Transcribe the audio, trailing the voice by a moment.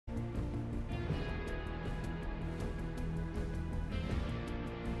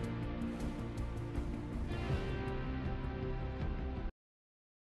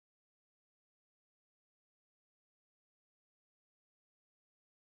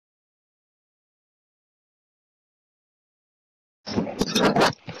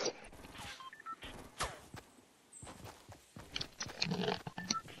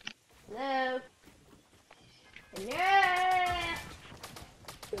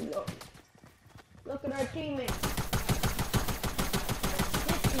Look at our teammates.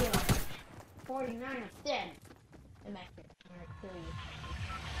 50 of 49 of 10. I'm back here. I'm gonna kill you.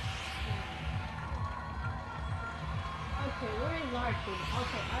 Okay, where is our team?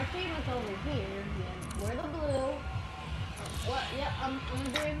 Okay, our team is over here. Yeah, we're the blue. What? Yeah, I'm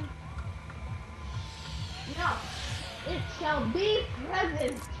doing. No, it shall be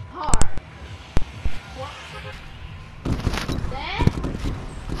present part. What? That?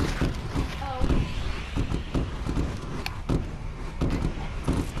 Oh.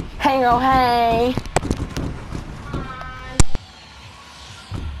 Hey, oh, hey.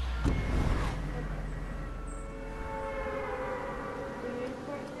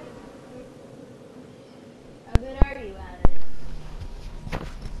 How good are you at it?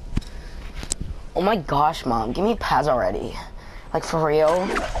 Oh my gosh, Mom, give me pads already. Like, for real,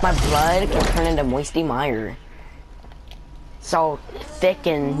 my blood can turn into moisty mire. So thick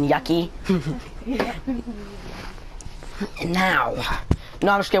and yucky. And now,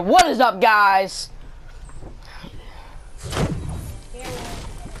 no, I'm just kidding. What is up, guys?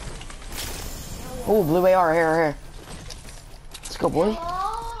 Oh, blue AR, here. Let's go, boy.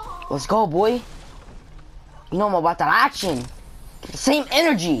 Let's go, boy. You know I'm about that action. The same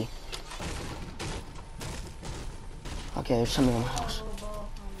energy. Okay, there's somebody in my house.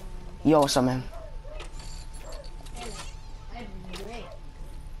 Yo, what's up, man?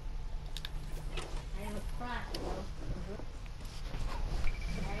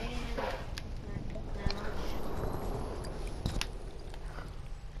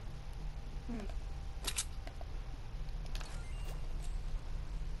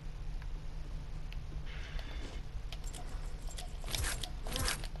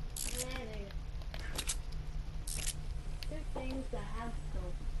 Things that have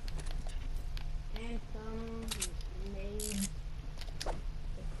scope and some made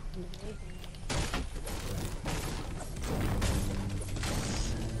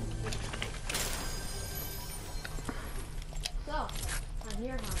so I'm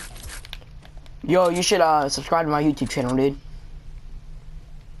here, huh? Yo, you should subscribe to my YouTube channel, dude.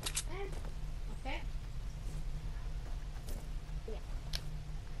 Okay. Yeah.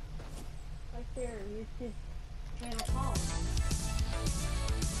 What's your YouTube channel called?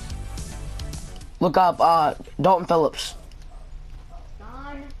 Look up Dalton Phillips.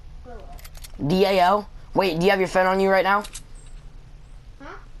 Don Phillips. DAL. Wait, do you have your phone on you right now?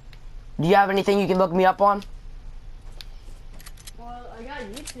 Huh? Do you have anything you can look me up on? Well, I got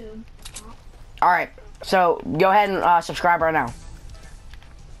YouTube. Huh? Alright, so go ahead and subscribe right now.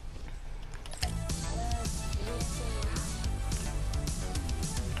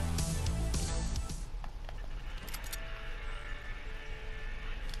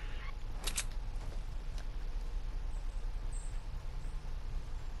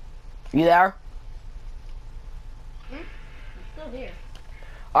 You there? I'm still here.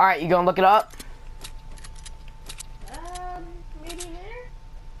 Alright, you gonna look it up? Maybe there?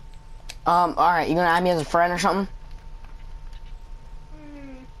 Alright, you gonna add me as a friend or something?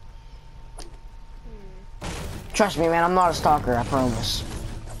 Trust me, man, I'm not a stalker, I promise.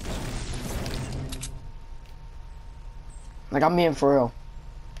 Like, I'm being for real.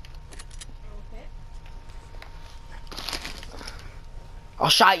 Okay. I'll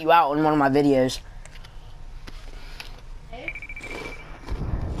shout you out in one of my videos. Hey?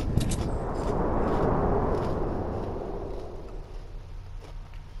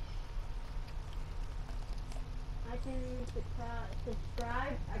 I can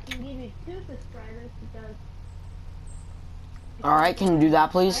subscribe. I can give you 2 subscribers because. Alright, can you do that,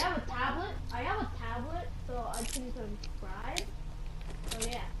 please? I have a tablet, so I can subscribe. So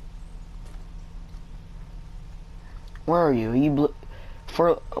yeah. Where are you? Are you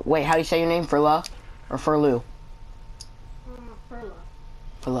wait, how do you say your name? Furla? Or Furlu? Furla.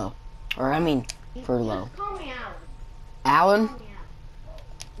 Furlo. Or, I mean, Furlo. Just call me Alan. Alan? Call me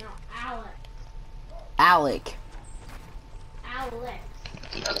Alan. No, Alec. Alex.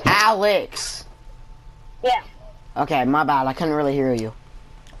 Alex. Yeah. Okay, my bad. I couldn't really hear you.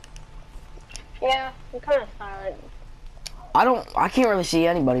 Yeah, I'm kind of silent. I can't really see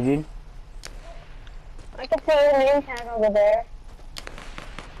anybody, dude. I can see your name tag over there.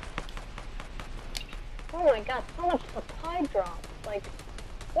 Oh my god, so much supply drops. Like,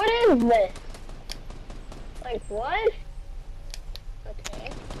 what is this? Like, what? Okay.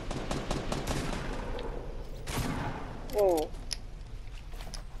 Ooh.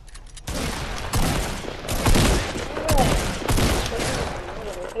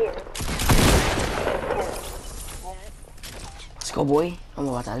 Let's go, boy. I'm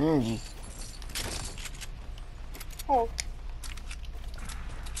about that energy. Oh.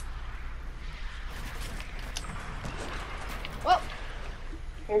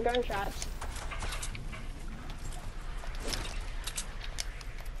 hear gunshots.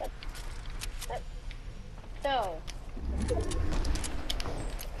 So,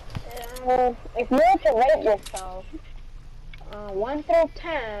 if you were to rate yourself, 1 through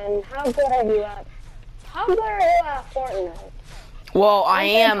 10, how good are you at? How good are you at Fortnite? Well,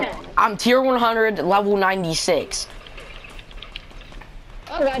 I'm tier 100, level 96.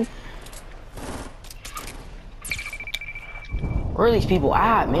 Oh god. Where are these people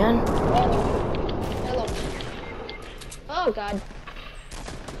at, man? Hello. Oh god.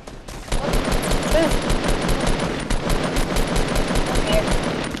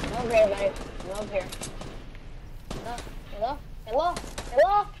 Okay, buddy. I'm over here. Hello? Hello?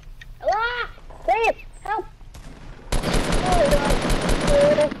 Hello? Hello? Please, help! Oh god.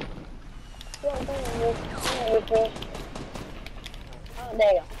 Oh,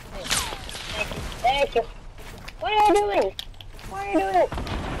 there you go. Thank you. Thank you. What are you doing? What are you doing?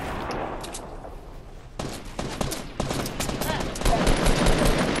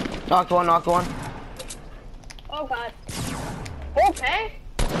 Knocked one, knocked one. Oh god. Okay.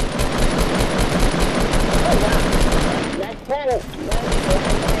 Oh god. That's been.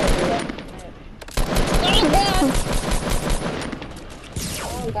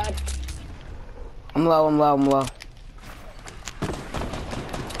 Oh god. I'm low, I'm low, I'm low.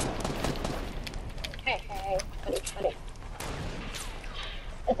 Hey, buddy.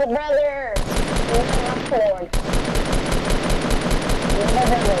 It's a brother. He's a Lord.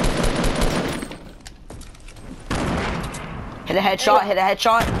 Hit a headshot, hit a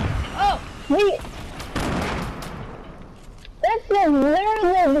headshot. Oh, sweet. This is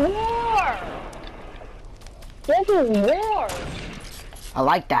literally war. This is war. I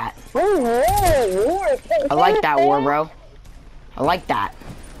like that. This is literally war. I like that war, bro. I like that.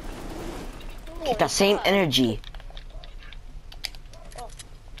 Get that same energy.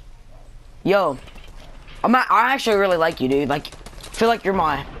 Yo, I actually really like you, dude. Like, I feel like you're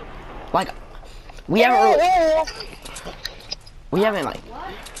my, like, we haven't like.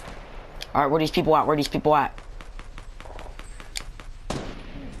 All right, where these people at? Where these people at?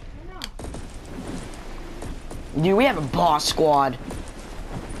 Dude, we have a boss squad.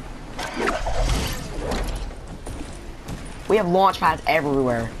 We have launch pads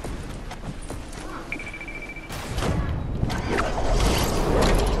everywhere.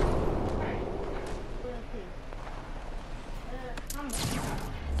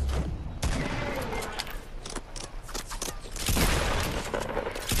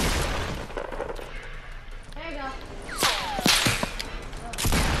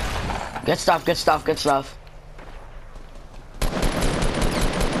 Good stuff, good stuff, good stuff.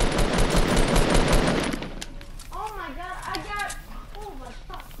 Oh my god, I got, oh my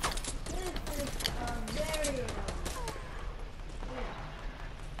god, this is very,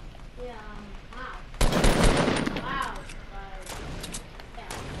 wow, yeah.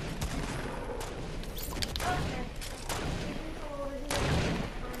 Okay.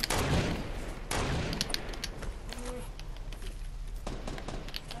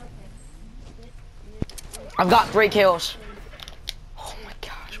 I've got 3 kills. Oh my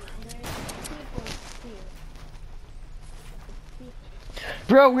gosh.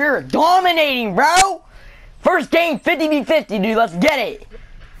 Bro, we're dominating, bro. First game, 50v50, dude. Let's get it.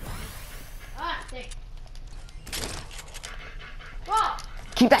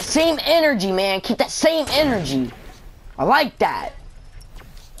 Keep that same energy, man. Keep that same energy. I like that.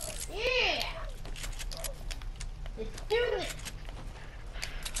 Yeah. Let's do this.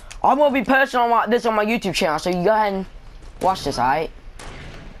 I'm gonna be posting on this on my YouTube channel, so you go ahead and watch this, alright?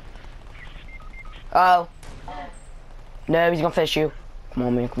 Oh. No, he's gonna fish you. Come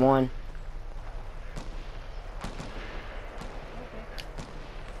on, man, come on.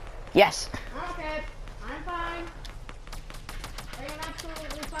 Yes. Okay, I'm fine. I am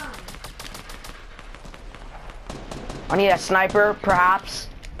absolutely fine. I need a sniper, perhaps,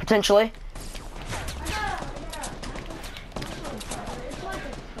 potentially.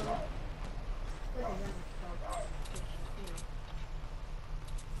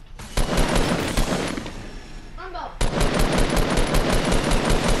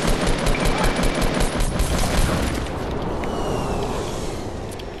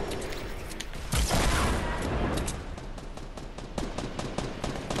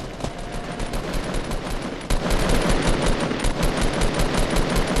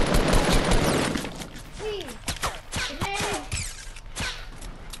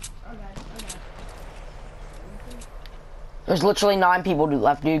 There's literally 9 people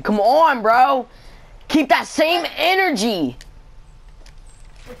left, dude. Come on, bro. Keep that same energy.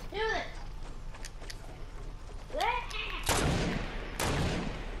 Let's do this.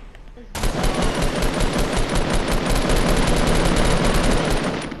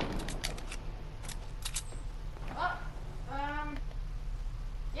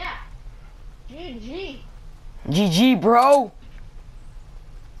 GG. GG, bro.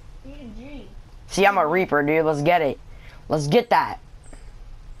 GG. See, I'm a Reaper, dude. Let's get it. Let's get that.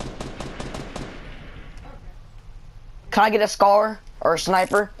 Can I get a Scar or a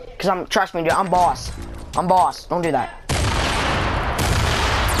Sniper? Cause trust me, dude, I'm boss. I'm boss. Don't do that.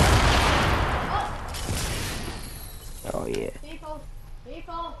 Oh yeah. People.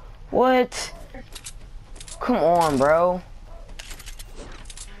 What? Come on, bro.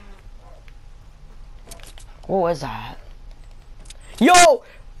 What was that? Yo!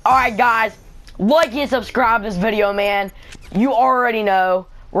 Alright, guys. Like and subscribe this video, man. You already know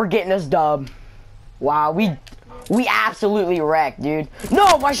we're getting this dub. Wow, we absolutely wrecked, dude.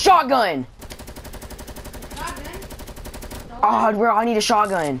 No, my shotgun! Oh, bro, I need a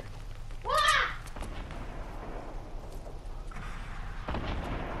shotgun.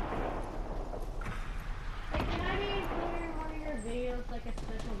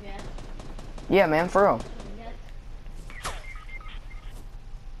 Yeah, man, for real.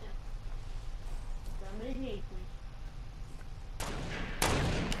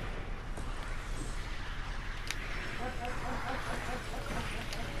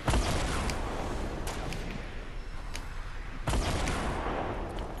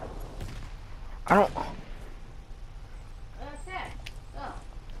 I don't.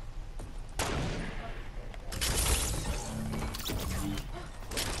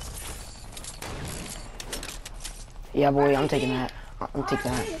 Yeah, boy, I'm taking that. I'm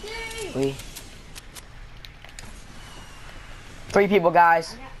taking that. We. 3 people,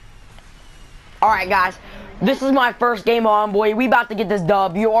 guys. Alright, guys. This is my first game on, boy. We about to get this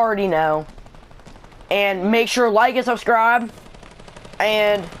dub. You already know. And make sure like and subscribe.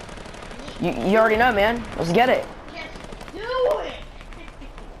 And you already know, man. Let's get it. Just do it.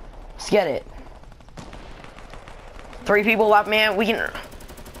 Let's get it. 3 people left, man. We can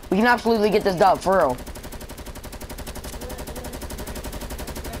absolutely get this dub, for real.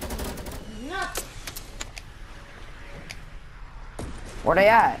 Where they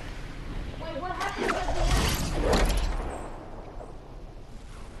at? Wait, what happens at the end?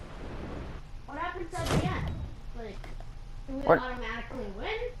 What happens at the end? Like, do we automatically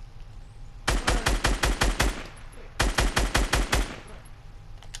win?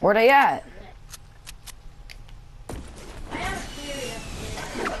 Where they at? I have a theory up there.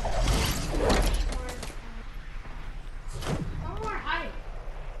 Somewhere hiding.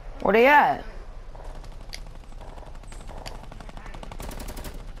 Where they at?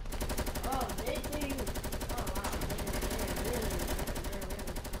 Oh, they do. Oh, wow. They're really.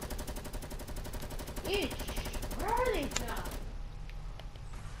 Eesh. Where are these now?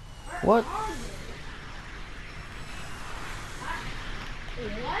 What? What?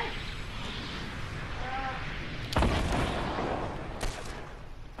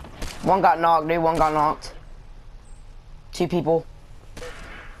 One got knocked, dude. One got knocked. 2 people.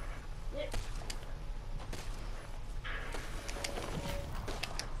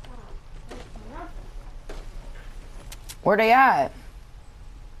 Where they at?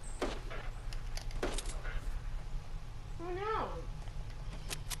 Oh no.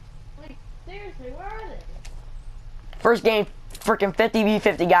 Like, seriously, where are they? First game, freaking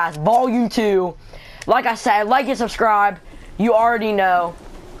 50v50, guys. Volume 2. Like I said, like and subscribe. You already know.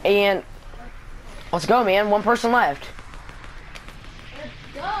 And let's go, man. 1 person left. Let's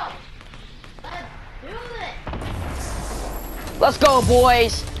go. Let's do this. Let's go,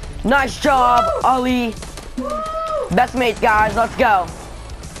 boys. Nice job, Ali. Woo! Best mates, guys. Let's go.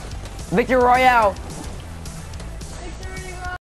 Victory Royale.